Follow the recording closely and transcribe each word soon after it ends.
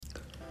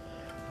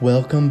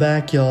Welcome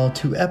back, y'all,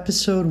 to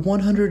episode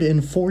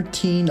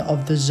 114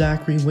 of the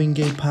Zachary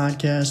Wingate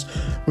podcast,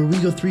 where we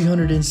go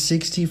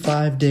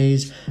 365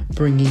 days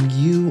bringing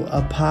you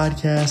a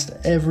podcast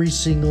every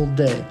single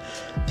day.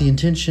 The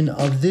intention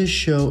of this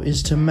show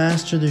is to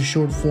master the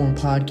short form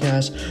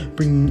podcast,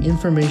 bringing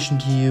information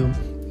to you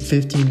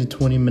 15 to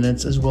 20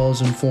 minutes, as well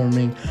as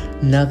informing.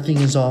 Nothing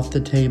is off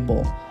the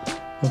table,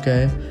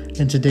 okay?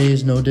 And today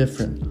is no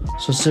different.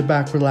 So sit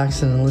back,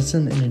 relax, and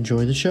listen, and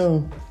enjoy the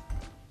show.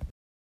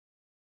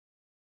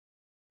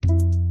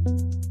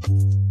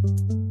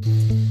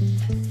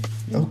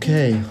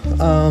 Okay,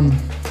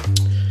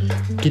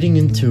 getting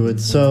into it.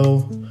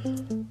 So,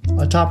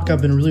 a topic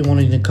I've been really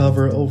wanting to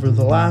cover over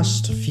the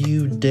last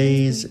few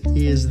days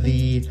is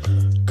the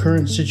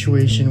current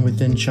situation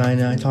within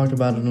China. I talked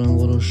about it on a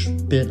little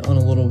bit on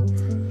a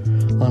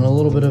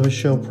little bit of a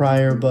show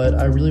prior, but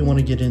I really want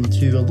to get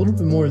into a little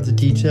bit more of the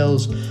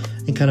details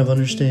and kind of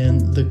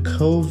understand the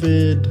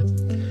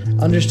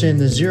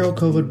zero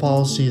COVID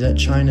policy that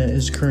China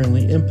is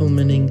currently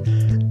implementing,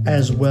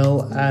 as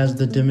well as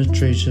the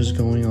demonstrations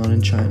going on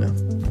in China.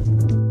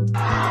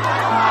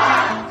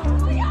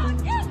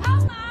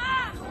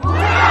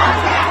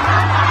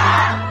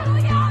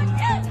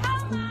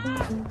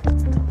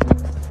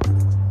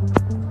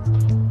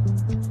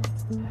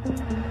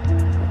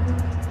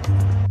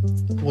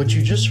 What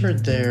you just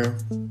heard there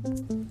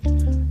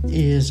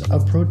is a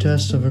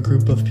protest of a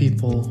group of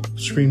people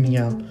screaming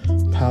out,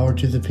 "Power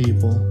to the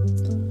people,"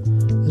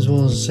 as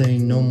well as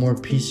saying no more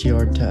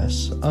PCR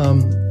tests.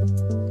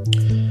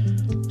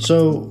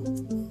 So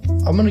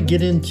I'm going to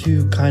get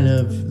into kind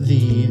of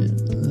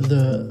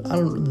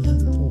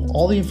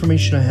all the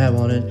information I have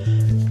on it,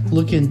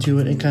 look into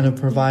it, and kind of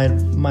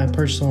provide my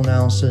personal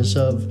analysis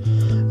of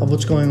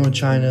what's going on with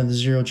China, the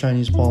zero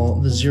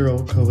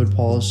COVID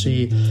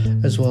policy,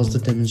 as well as the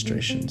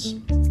demonstrations.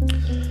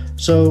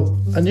 So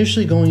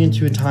initially going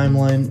into a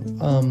timeline,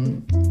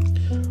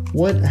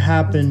 what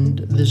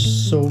happened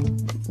so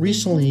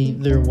recently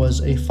there was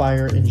a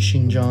fire in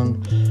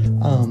Xinjiang.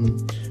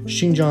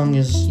 Xinjiang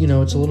is,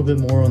 it's a little bit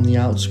more on the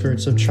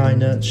outskirts of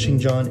China.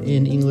 Xinjiang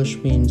in English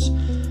means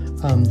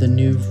the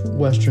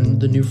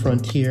new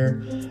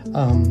frontier.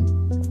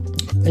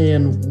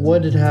 And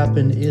what had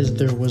happened is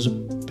there was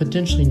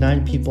potentially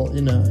 9 people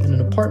in an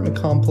apartment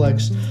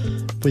complex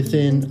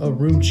within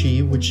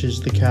Urumqi, which is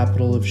the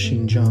capital of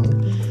Xinjiang.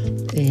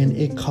 And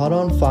it caught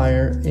on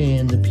fire,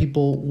 and the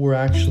people were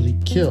actually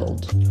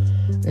killed.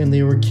 And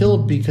they were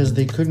killed because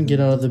they couldn't get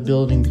out of the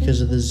building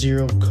because of the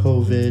zero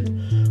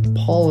COVID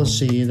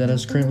policy that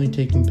is currently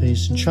taking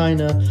place in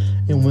China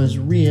and was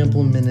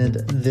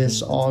re-implemented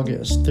this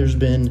August. There's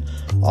been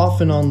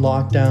off and on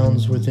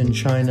lockdowns within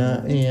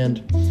China,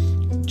 and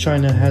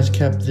China has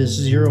kept this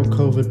zero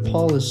COVID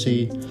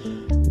policy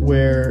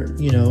where,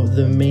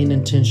 the main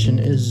intention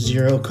is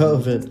zero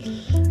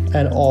COVID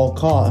at all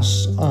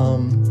costs.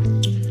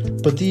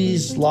 But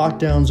these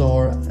lockdowns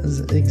are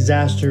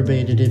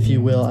exacerbated, if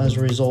you will, as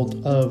a result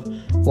of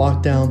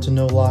lockdown to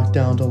no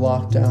lockdown to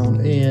lockdown.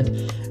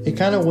 And it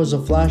kind of was a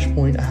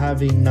flashpoint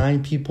having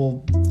 9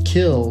 people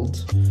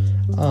killed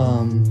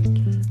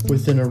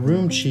within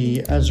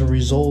Urumqi as a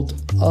result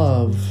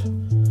of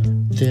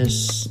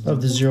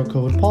the zero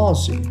COVID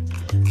policy.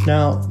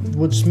 Now,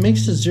 what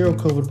makes the zero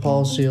COVID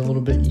policy a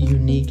little bit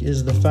unique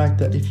is the fact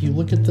that if you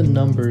look at the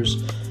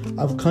numbers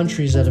of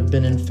countries that have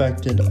been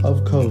infected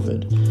of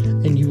COVID,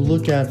 and you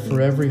look at for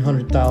every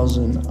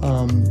 100,000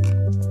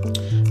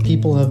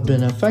 people have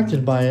been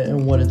affected by it,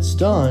 and what it's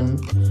done,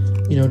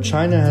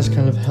 China has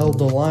kind of held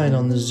the line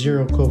on the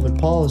zero COVID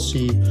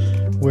policy,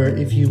 where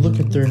if you look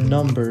at their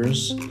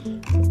numbers,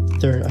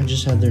 I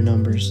just had their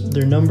numbers.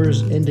 Their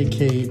numbers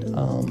indicate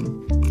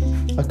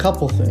a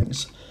couple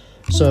things.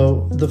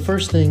 So the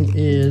first thing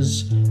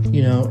is,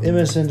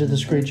 MSN did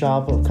this great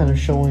job of kind of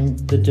showing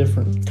the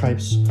different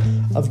types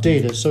of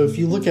data. So if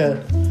you look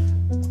at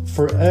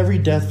for every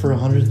death for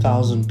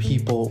 100,000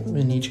 people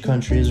in each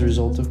country as a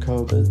result of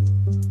COVID,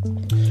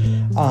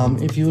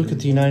 if you look at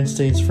the United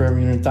States, for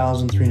every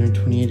 100,000,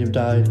 328 have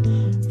died.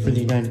 For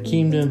the United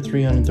Kingdom,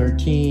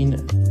 313,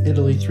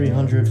 Italy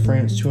 300,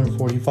 France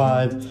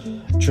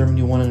 245,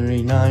 Germany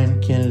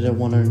 189, Canada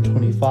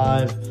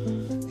 125,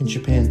 and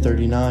Japan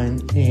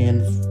 39.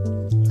 And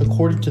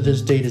according to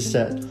this data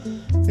set,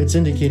 it's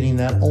indicating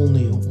that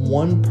only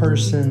one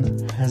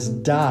person has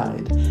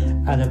died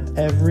out of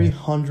every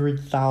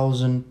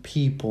 100,000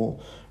 people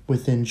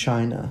within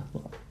China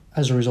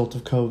as a result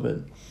of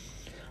COVID.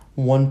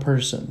 One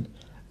person.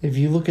 If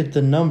you look at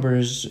the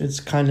numbers, it's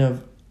kind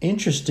of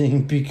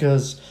interesting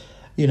because,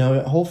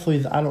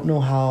 hopefully, I don't know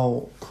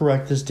how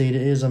correct this data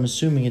is. I'm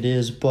assuming it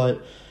is,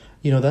 but,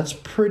 that's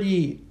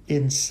pretty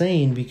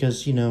insane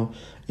because,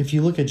 if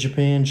you look at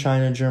Japan,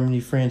 China, Germany,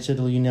 France,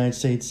 Italy, United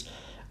States,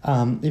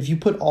 if you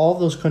put all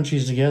those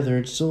countries together,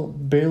 it still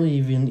barely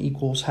even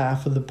equals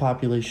half of the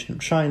population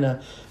of China,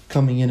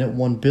 coming in at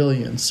 1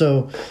 billion.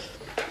 So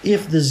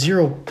if the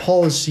zero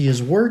policy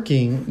is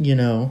working,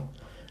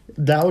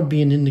 that would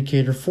be an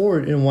indicator for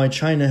it, and why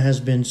China has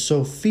been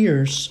so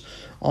fierce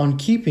on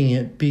keeping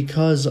it,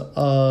 because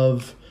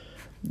of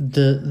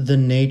the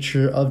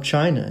nature of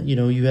China.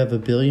 You have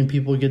 1 billion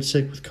people get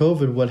sick with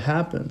COVID. What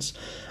happens?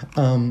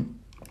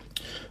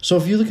 So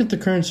if you look at the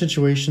current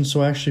situation,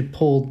 so I actually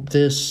pulled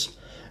this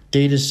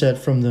data set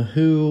from the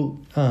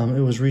WHO.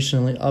 It was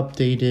recently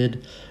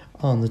updated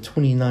on the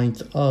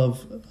 29th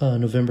of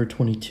November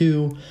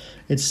 22.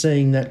 It's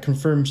saying that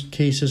confirmed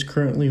cases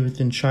currently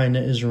within China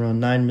is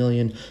around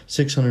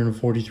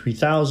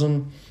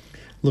 9,643,000.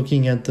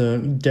 Looking at the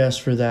deaths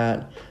for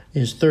that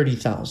is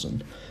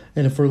 30,000.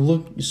 And if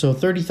so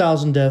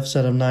 30,000 deaths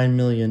out of 9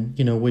 million,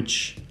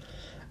 which,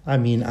 I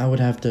would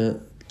have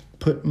to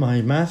put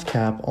my math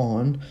cap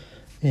on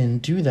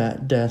and do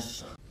that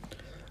death.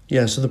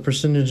 Yeah, so the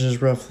percentage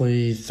is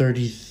roughly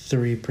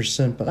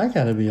 33%, but I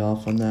gotta be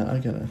off on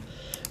that.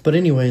 But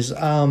anyways,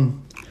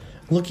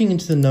 looking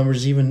into the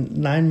numbers,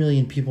 even 9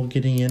 million people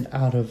getting it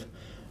out of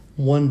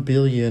 1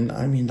 billion,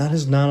 that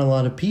is not a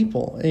lot of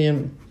people.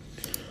 And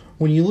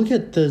when you look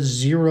at the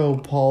zero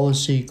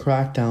policy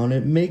crackdown,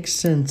 it makes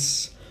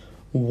sense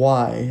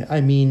why.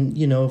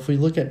 If we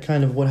look at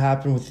kind of what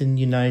happened within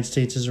the United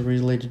States as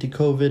related to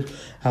COVID,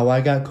 how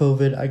I got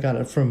COVID, I got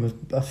it from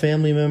a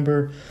family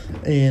member,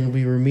 and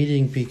we were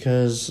meeting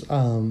because,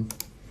 everyone's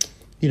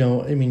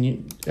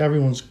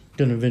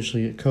going to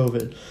eventually get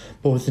COVID.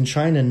 But within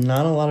China,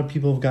 not a lot of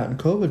people have gotten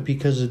COVID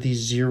because of these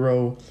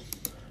zero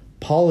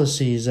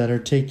policies that are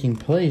taking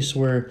place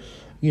where,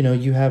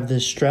 you have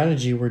this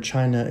strategy where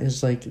China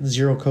is like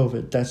zero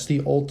COVID. That's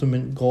the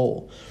ultimate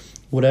goal,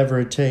 whatever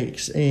it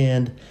takes.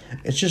 And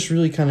it's just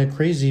really kind of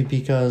crazy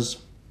because,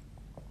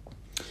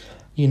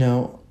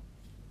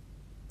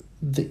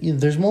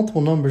 there's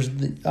multiple numbers.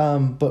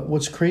 But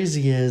what's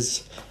crazy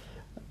is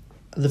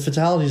the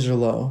fatalities are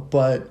low,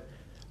 but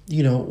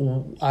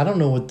I don't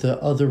know what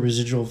the other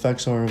residual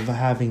effects are of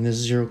having this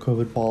zero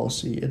COVID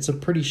policy. It's a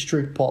pretty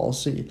strict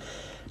policy.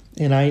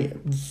 And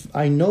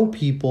I know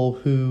people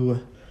who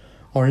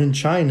are in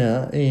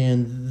China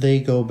and they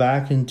go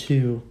back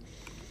into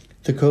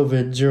the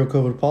zero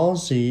COVID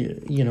policy,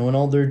 and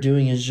all they're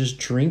doing is just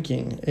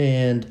drinking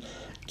and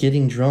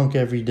getting drunk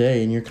every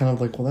day. And you're kind of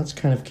like, well, that's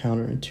kind of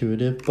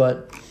counterintuitive.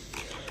 But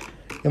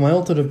in my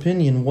ultimate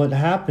opinion, what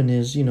happened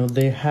is,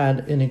 they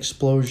had an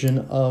explosion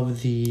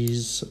of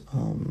these,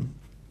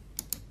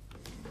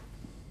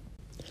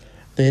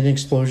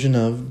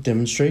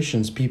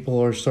 demonstrations.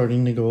 People are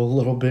starting to go a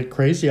little bit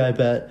crazy, I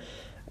bet.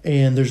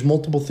 And there's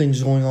multiple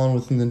things going on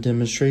within the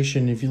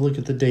demonstration. If you look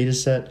at the data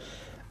set,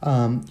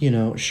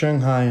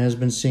 Shanghai has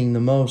been seeing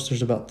the most.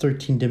 There's about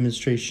 13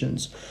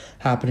 demonstrations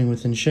happening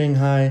within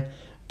Shanghai.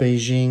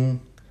 Beijing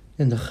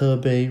in the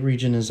Hebei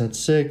region is at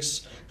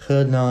 6.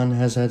 Henan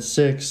has had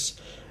 6.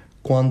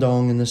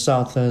 Guangdong in the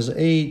south has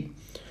 8.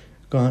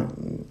 I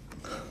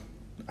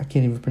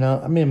can't even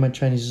pronounce. My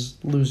Chinese is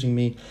losing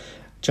me.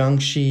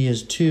 Jiangxi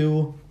is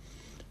 2.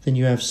 Then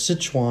you have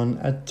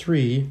Sichuan at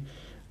 3.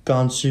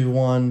 Gansu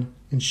 1.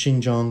 And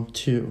Xinjiang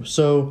 2.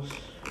 So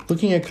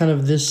looking at kind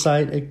of this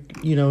site,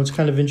 it's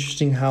kind of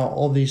interesting how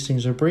all these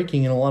things are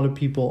breaking, and a lot of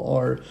people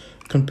are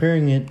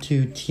comparing it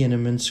to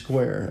Tiananmen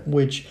Square,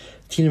 which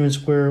Tiananmen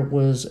Square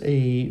was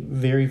a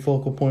very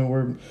focal point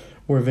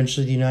where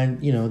eventually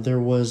there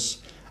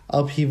was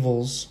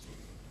upheavals.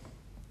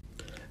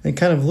 And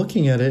kind of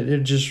looking at it,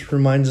 it just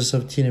reminds us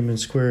of Tiananmen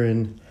Square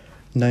in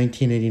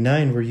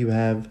 1989, where you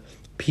have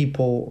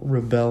people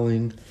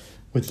rebelling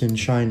within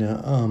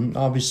China.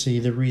 Obviously,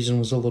 the reason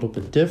was a little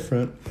bit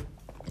different.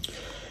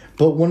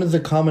 But one of the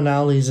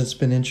commonalities that's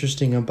been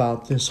interesting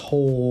about this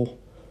whole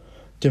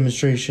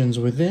demonstrations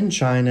within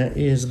China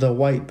is the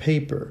white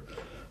paper.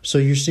 So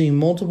you're seeing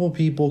multiple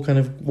people kind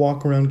of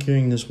walk around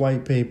carrying this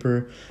white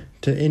paper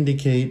to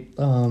indicate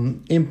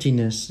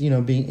emptiness,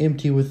 being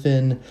empty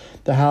within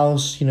the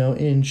house,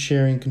 in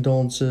sharing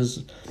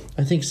condolences,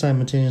 I think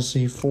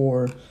simultaneously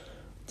for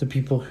the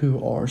people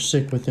who are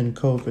sick within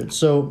COVID.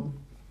 So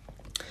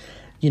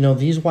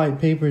these white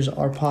papers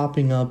are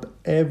popping up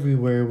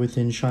everywhere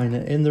within China.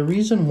 And the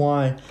reason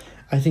why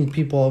I think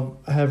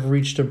people have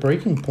reached a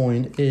breaking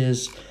point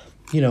is,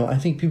 I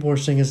think people are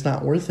saying it's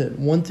not worth it.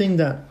 One thing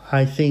that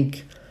I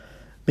think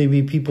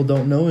maybe people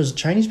don't know is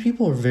Chinese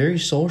people are very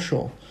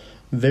social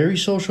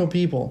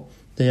people.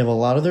 They have a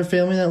lot of their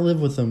family that live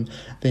with them.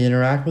 They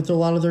interact with a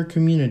lot of their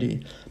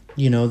community.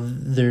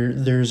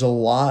 There's a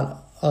lot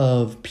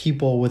of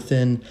people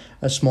within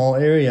a small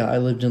area. I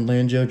lived in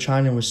Lanzhou,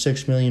 China, with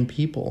 6 million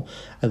people.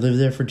 I lived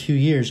there for 2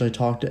 years. I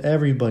talked to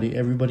everybody.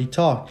 Everybody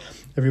talked.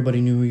 Everybody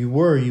knew who you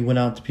were. You went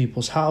out to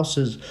people's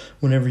houses.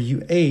 Whenever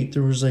you ate,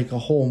 there was like a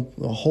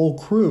whole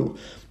crew.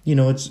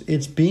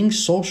 It's being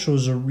social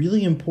is a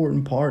really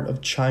important part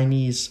of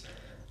Chinese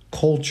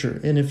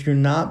culture. And if you're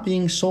not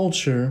being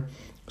social,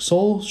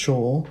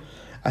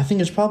 I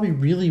think it's probably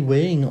really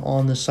weighing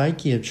on the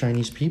psyche of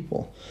Chinese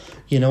people.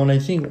 And I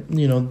think,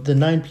 the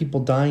 9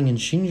 people dying in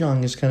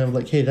Xinjiang is kind of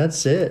like, hey,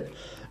 that's it.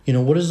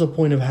 What is the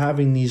point of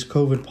having these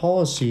COVID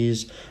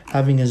policies,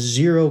 having a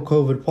zero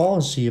COVID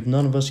policy if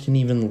none of us can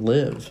even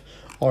live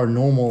our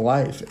normal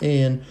life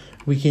and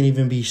we can't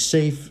even be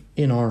safe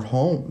in our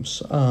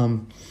homes?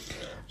 And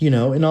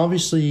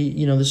obviously,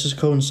 this is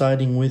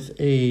coinciding with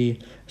a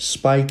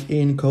spike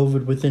in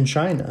COVID within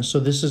China. So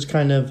this is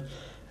kind of,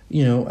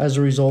 as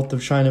a result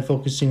of China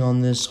focusing on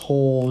this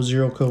whole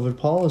zero COVID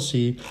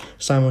policy,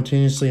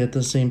 simultaneously at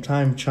the same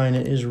time, China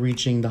is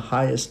reaching the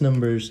highest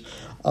numbers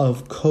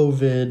of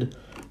COVID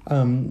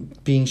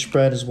being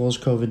spread as well as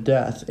COVID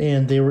death.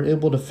 And they were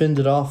able to fend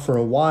it off for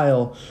a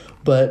while.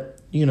 But,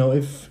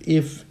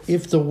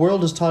 if the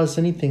world has taught us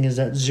anything, is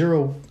that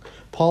zero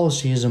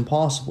policy is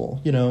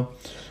impossible.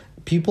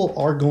 People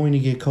are going to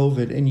get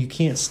COVID and you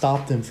can't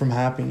stop them from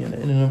happening in it.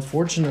 And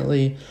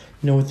unfortunately,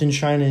 within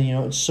China,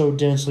 it's so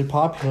densely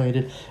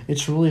populated,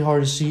 it's really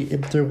hard to see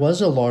if there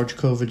was a large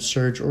COVID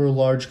surge or a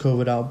large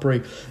COVID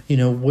outbreak,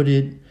 would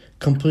it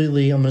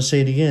completely, I'm going to say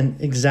it again,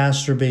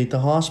 exacerbate the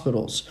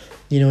hospitals?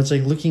 It's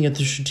like looking at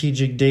the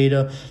strategic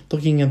data,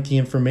 looking at the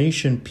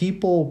information,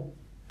 people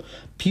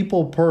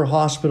per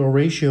hospital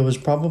ratio is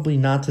probably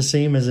not the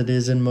same as it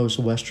is in most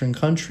Western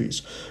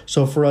countries.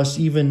 So for us,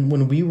 even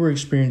when we were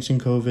experiencing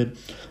COVID,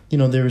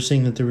 they were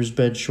saying that there was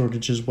bed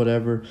shortages,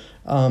 whatever.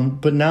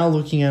 But now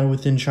looking at it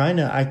within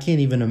China, I can't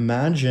even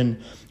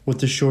imagine what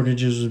the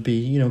shortages would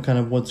be, kind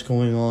of what's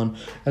going on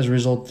as a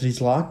result of these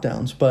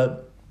lockdowns.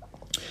 But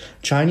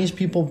Chinese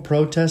people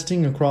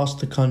protesting across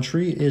the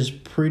country is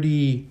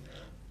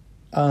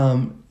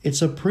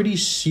it's a pretty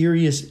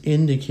serious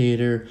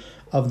indicator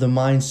of the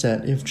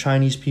mindset if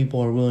Chinese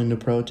people are willing to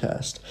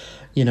protest.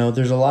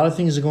 There's a lot of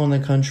things that go in the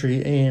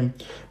country, and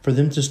for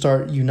them to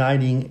start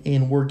uniting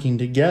and working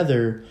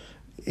together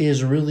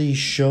is really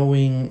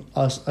showing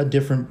us a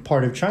different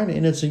part of China,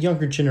 and it's a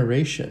younger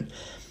generation.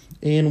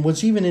 And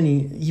what's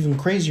even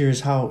crazier is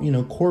how,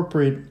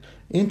 corporate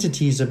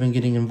entities have been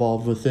getting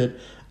involved with it.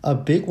 A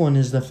big one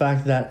is the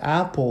fact that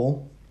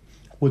Apple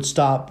would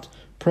stop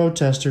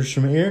protesters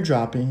from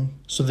airdropping,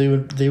 so they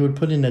would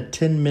put in a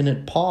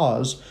 10-minute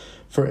pause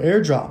for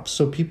airdrops,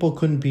 so people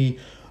couldn't be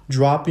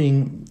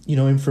dropping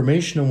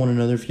information on one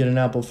another. If you had an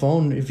Apple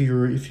phone, if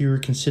you were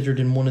considered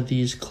in one of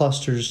these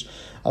clusters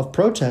of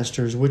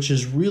protesters, which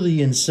is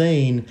really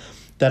insane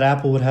that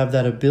Apple would have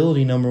that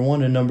ability, number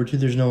one, and number two,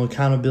 there's no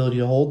accountability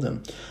to hold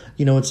them.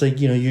 It's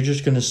like, you're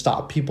just going to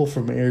stop people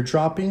from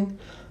airdropping.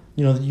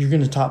 You're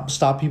going to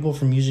stop people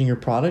from using your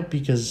product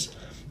because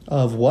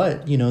of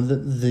what?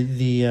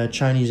 The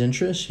Chinese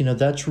interests.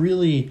 That's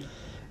really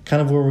kind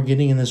of where we're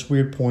getting in this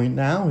weird point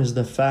now, is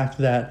the fact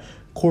that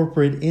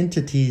corporate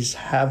entities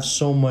have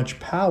so much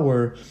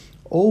power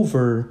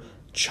over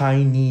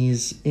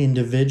Chinese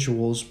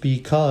individuals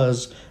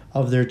because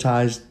of their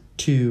ties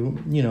to,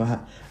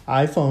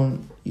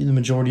 iPhone. The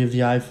majority of the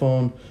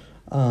iPhone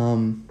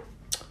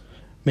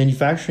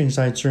manufacturing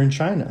sites are in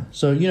China.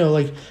 So,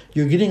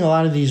 you're getting a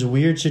lot of these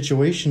weird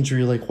situations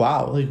where you're like,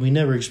 wow, we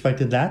never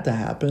expected that to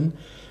happen.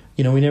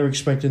 We never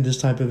expected this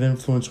type of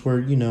influence where,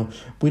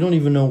 we don't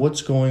even know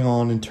what's going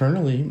on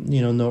internally,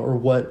 or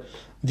what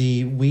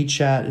the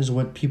WeChat is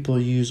what people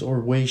use, or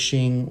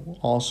Weixin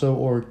also,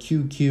 or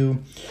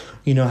QQ,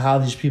 how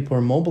these people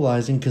are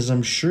mobilizing, because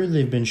I'm sure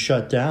they've been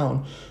shut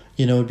down.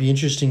 It'd be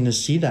interesting to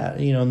see that,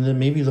 and then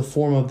maybe the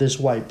form of this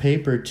white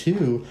paper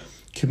too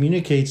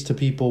communicates to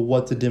people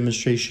what the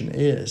demonstration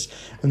is,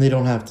 and they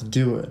don't have to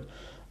do it.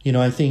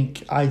 I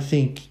think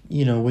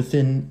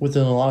within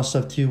a lot of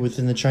stuff too,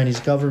 within the Chinese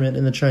government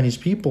and the Chinese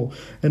people,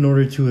 in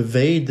order to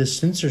evade the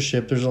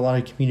censorship, there's a lot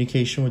of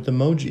communication with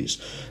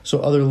emojis. So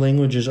other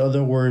languages,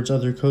 other words,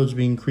 other codes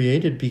being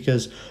created,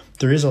 because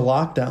there is a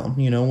lockdown.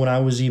 When I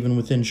was even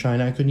within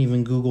China, I couldn't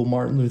even Google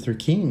Martin Luther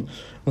King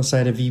unless I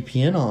had a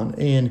VPN on,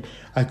 and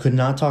I could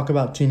not talk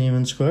about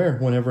Tiananmen Square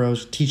whenever I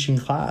was teaching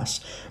class.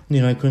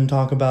 I couldn't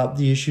talk about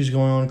the issues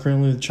going on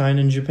currently with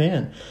China and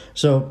Japan.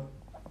 So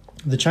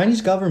the Chinese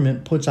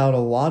government puts out a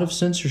lot of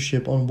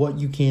censorship on what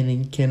you can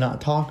and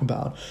cannot talk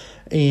about.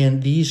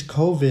 And these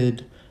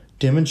COVID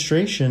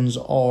demonstrations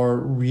are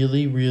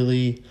really,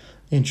 really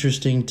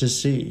interesting to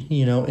see,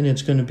 and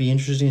it's going to be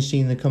interesting to see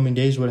in the coming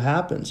days what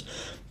happens.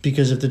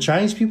 Because if the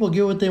Chinese people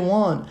get what they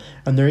want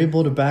and they're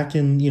able to back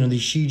in,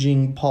 these Xi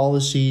Jinping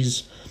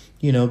policies,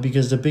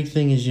 because the big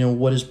thing is,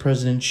 what is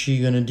President Xi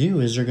going to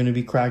do? Is there going to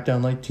be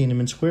crackdown like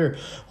Tiananmen Square?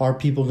 Are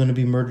people going to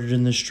be murdered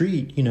in the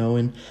street?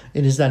 And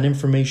is that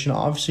information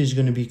obviously is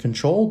going to be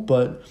controlled,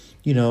 but,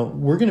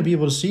 we're going to be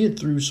able to see it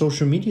through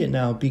social media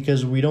now,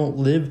 because we don't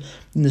live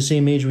in the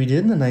same age we did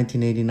in the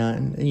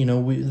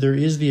 1989. There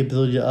is the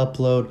ability to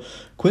upload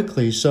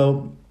quickly.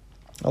 So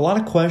a lot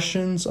of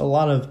questions, a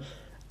lot of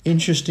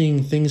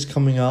interesting things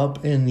coming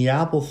up, and the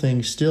Apple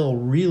thing still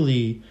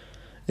really,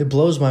 it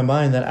blows my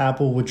mind that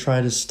Apple would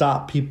try to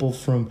stop people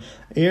from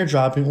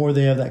airdropping, or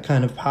they have that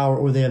kind of power,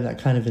 or they have that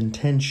kind of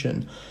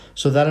intention.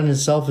 So that in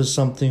itself is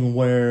something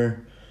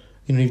where,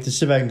 you have to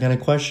sit back and kind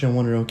of question and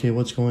wonder, okay,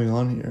 what's going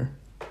on here?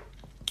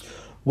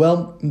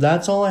 Well,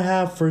 that's all I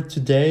have for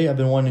today. I've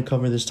been wanting to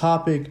cover this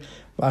topic.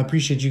 I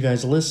appreciate you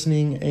guys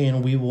listening,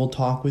 and we will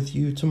talk with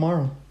you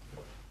tomorrow.